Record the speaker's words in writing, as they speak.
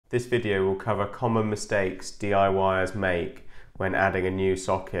This video will cover common mistakes DIYers make when adding a new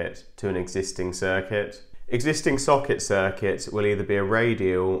socket to an existing circuit. Existing socket circuits will either be a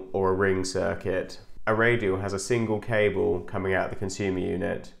radial or a ring circuit. A radial has a single cable coming out of the consumer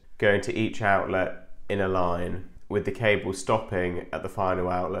unit, going to each outlet in a line, with the cable stopping at the final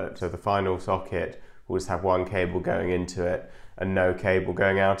outlet. So the final socket will just have one cable going into it and no cable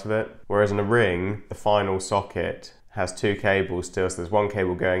going out of it. Whereas in a ring, the final socket has two cables still, so there's one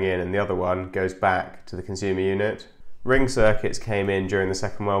cable going in and the other one goes back to the consumer unit. Ring circuits came in during the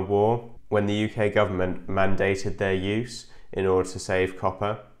Second World War when the UK government mandated their use in order to save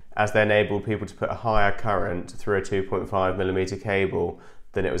copper, as they enabled people to put a higher current through a 2.5mm cable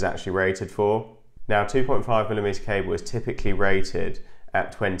than it was actually rated for. Now, 2.5mm cable is typically rated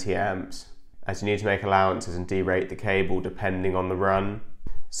at 20 amps, as you need to make allowances and derate the cable depending on the run.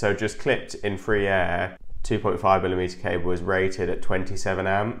 So just clipped in free air, 2.5mm cable is rated at 27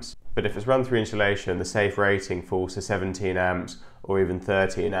 amps, but if it's run through insulation, the safe rating falls to 17 amps or even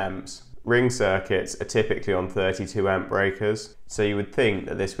 13 amps. Ring circuits are typically on 32 amp breakers, so you would think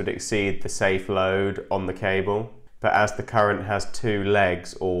that this would exceed the safe load on the cable, but as the current has two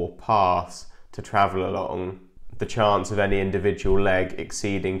legs or paths to travel along, the chance of any individual leg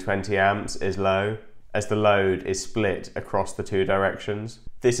exceeding 20 amps is low, as the load is split across the two directions.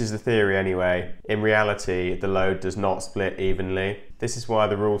 This is the theory anyway. In reality, the load does not split evenly. This is why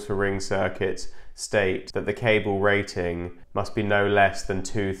the rules for ring circuits state that the cable rating must be no less than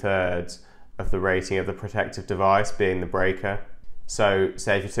 2/3 of the rating of the protective device, being the breaker. So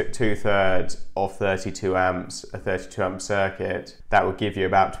say if you took 2/3 of 32 amps, a 32 amp circuit, that would give you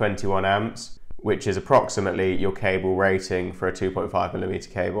about 21 amps, which is approximately your cable rating for a 2.5mm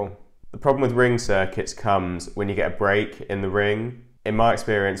cable. The problem with ring circuits comes when you get a break in the ring. In my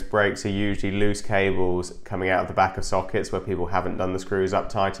experience, breaks are usually loose cables coming out of the back of sockets where people haven't done the screws up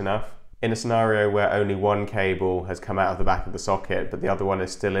tight enough. In a scenario where only one cable has come out of the back of the socket but the other one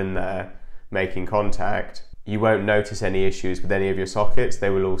is still in there making contact, you won't notice any issues with any of your sockets.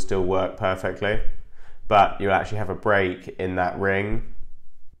 They will all still work perfectly, but you'll actually have a break in that ring.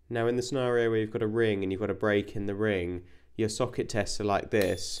 Now, in the scenario where you've got a ring and you've got a break in the ring, your socket tester like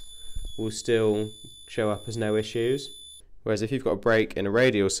this will still show up as no issues. Whereas if you've got a break in a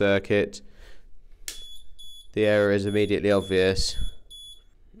radial circuit, the error is immediately obvious.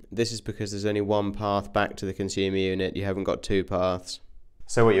 This is because there's only one path back to the consumer unit, you haven't got two paths.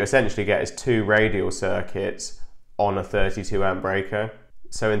 So what you essentially get is two radial circuits on a 32 amp breaker.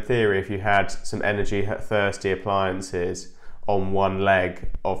 So in theory, if you had some energy thirsty appliances on one leg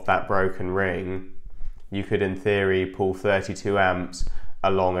of that broken ring, you could in theory pull 32 amps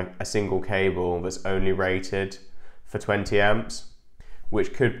along a single cable that's only rated for 20 amps,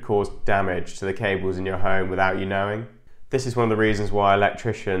 which could cause damage to the cables in your home without you knowing. This is one of the reasons why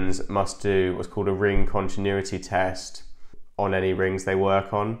electricians must do what's called a ring continuity test on any rings they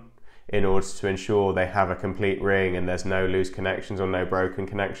work on, in order to ensure they have a complete ring and there's no loose connections or no broken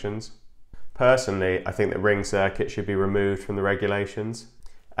connections. Personally, I think that ring circuits should be removed from the regulations,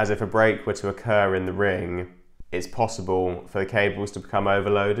 as if a break were to occur in the ring, it's possible for the cables to become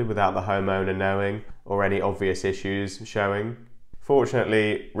overloaded without the homeowner knowing or any obvious issues showing.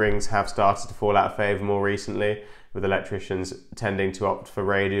 Fortunately, rings have started to fall out of favour more recently, with electricians tending to opt for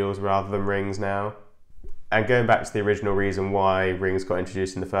radials rather than rings now. And going back to the original reason why rings got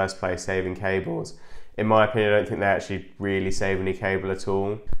introduced in the first place, saving cables, in my opinion, I don't think they actually really save any cable at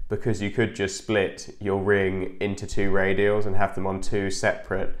all, because you could just split your ring into two radials and have them on two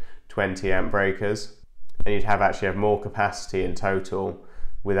separate 20 amp breakers, and you'd actually have more capacity in total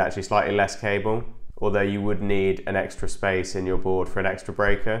with actually slightly less cable, although you would need an extra space in your board for an extra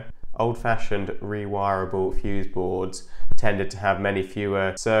breaker. Old-fashioned rewirable fuse boards tended to have many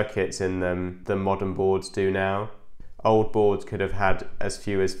fewer circuits in them than modern boards do now. Old boards could have had as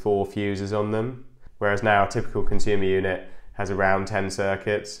few as 4 fuses on them, whereas now a typical consumer unit has around 10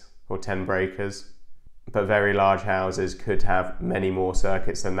 circuits or 10 breakers, but very large houses could have many more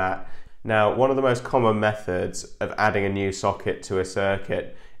circuits than that. Now, one of the most common methods of adding a new socket to a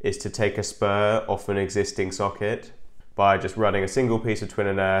circuit is to take a spur off an existing socket by just running a single piece of twin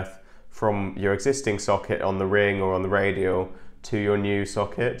and earth from your existing socket on the ring or on the radial to your new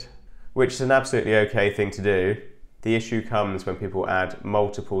socket, which is an absolutely okay thing to do. The issue comes when people add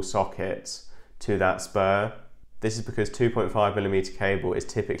multiple sockets to that spur. This is because 2.5mm cable is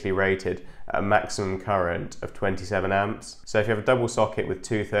typically rated at a maximum current of 27 amps. So if you have a double socket with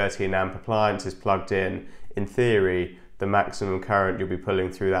two 13 amp appliances plugged in theory, the maximum current you'll be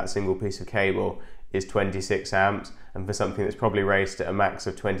pulling through that single piece of cable is 26 amps, and for something that's probably rated at a max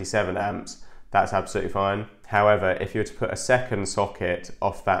of 27 amps, that's absolutely fine. However, if you were to put a second socket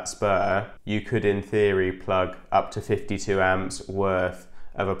off that spur, you could in theory plug up to 52 amps worth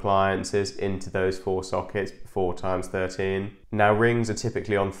of appliances into those 4 sockets, 4 times 13. Now rings are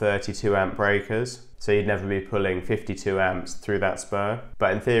typically on 32 amp breakers, so you'd never be pulling 52 amps through that spur,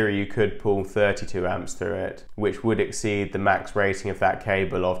 but in theory you could pull 32 amps through it, which would exceed the max rating of that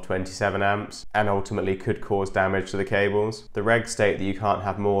cable of 27 amps and ultimately could cause damage to the cables. The regs state that you can't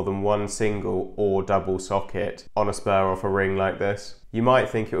have more than 1 single or double socket on a spur off a ring like this. You might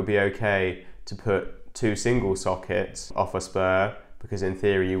think it would be okay to put 2 single sockets off a spur, because in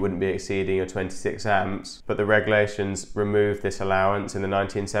theory you wouldn't be exceeding your 26 amps, but the regulations removed this allowance in the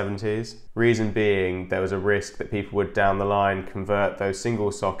 1970s. Reason being, there was a risk that people would down the line convert those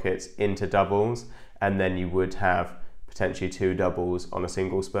single sockets into doubles, and then you would have potentially 2 doubles on a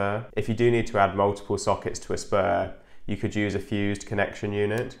single spur. If you do need to add multiple sockets to a spur, you could use a fused connection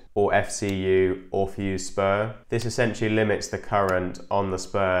unit, or FCU, or fused spur. This essentially limits the current on the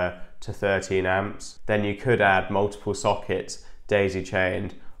spur to 13 amps. Then you could add multiple sockets daisy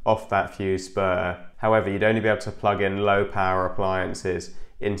chained off that fused spur. However, you'd only be able to plug in low power appliances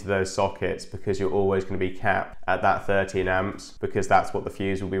into those sockets because you're always going to be capped at that 13 amps because that's what the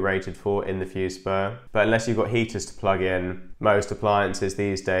fuse will be rated for in the fused spur. But unless you've got heaters to plug in, most appliances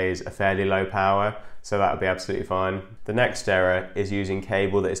these days are fairly low power, so that would be absolutely fine. The next error is using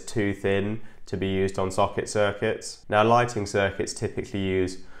cable that is too thin to be used on socket circuits. Now lighting circuits typically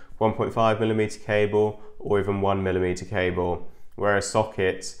use 1.5mm cable or even 1mm cable, whereas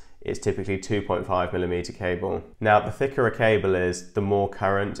sockets it's typically 2.5mm cable. Now the thicker a cable is, the more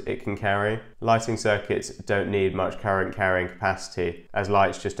current it can carry. Lighting circuits don't need much current carrying capacity, as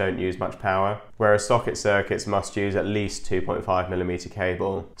lights just don't use much power, whereas socket circuits must use at least 2.5mm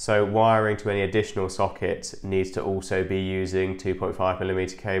cable. So wiring to any additional sockets needs to also be using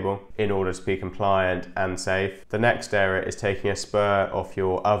 2.5mm cable in order to be compliant and safe. The next error is taking a spur off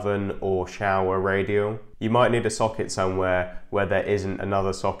your oven or shower radial. You might need a socket somewhere where there isn't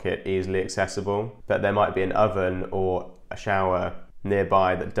another socket easily accessible, but there might be an oven or a shower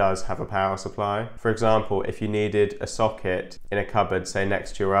nearby that does have a power supply. For example, if you needed a socket in a cupboard, say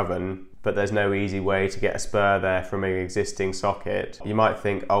next to your oven, but there's no easy way to get a spur there from an existing socket, you might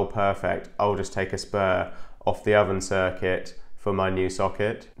think, oh perfect, I'll just take a spur off the oven circuit for my new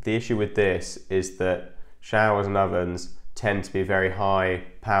socket. The issue with this is that showers and ovens tend to be very high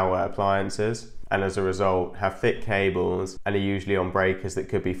power appliances, and as a result have thick cables and are usually on breakers that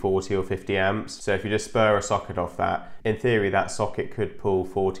could be 40 or 50 amps. So if you just spur a socket off that, in theory that socket could pull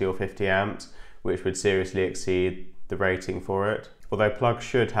 40 or 50 amps, which would seriously exceed the rating for it. Although plugs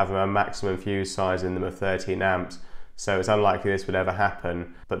should have a maximum fuse size in them of 13 amps, so it's unlikely this would ever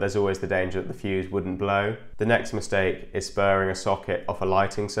happen, but there's always the danger that the fuse wouldn't blow. The next mistake is spurring a socket off a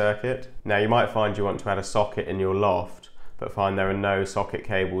lighting circuit. Now you might find you want to add a socket in your loft, but find there are no socket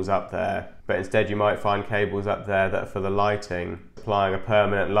cables up there. But instead you might find cables up there that are for the lighting, applying a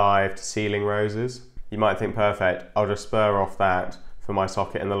permanent live to ceiling roses. You might think, perfect, I'll just spur off that for my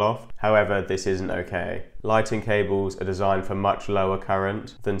socket in the loft. However, this isn't okay. Lighting cables are designed for much lower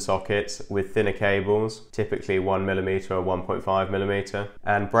current than sockets, with thinner cables, typically 1mm or 1.5mm,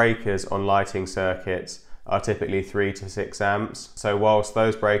 and breakers on lighting circuits are typically 3 to 6 amps. So whilst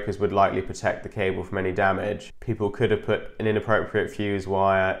those breakers would likely protect the cable from any damage, people could have put an inappropriate fuse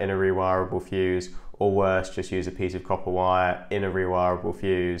wire in a rewirable fuse, or worse, just use a piece of copper wire in a rewirable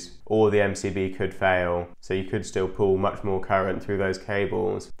fuse, or the MCB could fail. So you could still pull much more current through those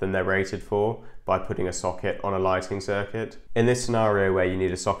cables than they're rated for by putting a socket on a lighting circuit. In this scenario where you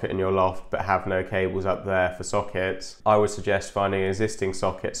need a socket in your loft but have no cables up there for sockets, I would suggest finding an existing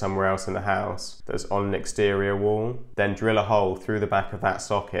socket somewhere else in the house that's on an exterior wall, then drill a hole through the back of that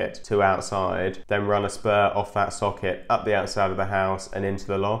socket to outside, then run a spur off that socket up the outside of the house and into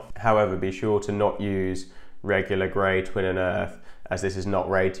the loft. However, be sure to not use regular grey twin and earth, as this is not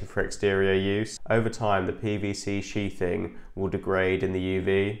rated for exterior use. Over time, the PVC sheathing will degrade in the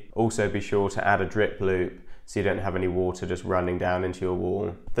UV. Also be sure to add a drip loop so you don't have any water just running down into your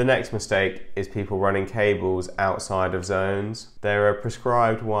wall. The next mistake is people running cables outside of zones. There are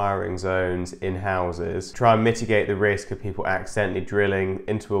prescribed wiring zones in houses to try and mitigate the risk of people accidentally drilling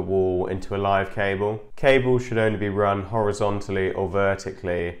into a wall into a live cable. Cables should only be run horizontally or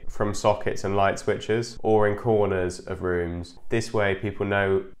vertically from sockets and light switches, or in corners of rooms. This way people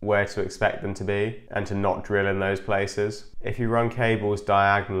know where to expect them to be and to not drill in those places. If you run cables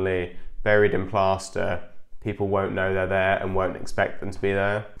diagonally buried in plaster, people won't know they're there and won't expect them to be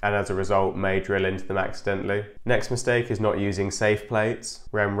there, and as a result may drill into them accidentally. Next mistake is not using safe plates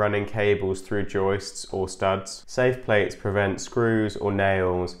when running cables through joists or studs. Safe plates prevent screws or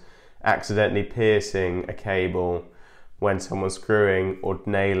nails accidentally piercing a cable when someone's screwing or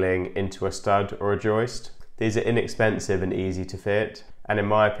nailing into a stud or a joist. These are inexpensive and easy to fit, and in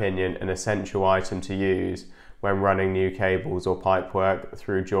my opinion, an essential item to use when running new cables or pipework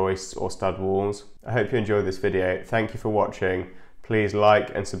through joists or stud walls. I hope you enjoyed this video. Thank you for watching. Please like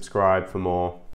and subscribe for more.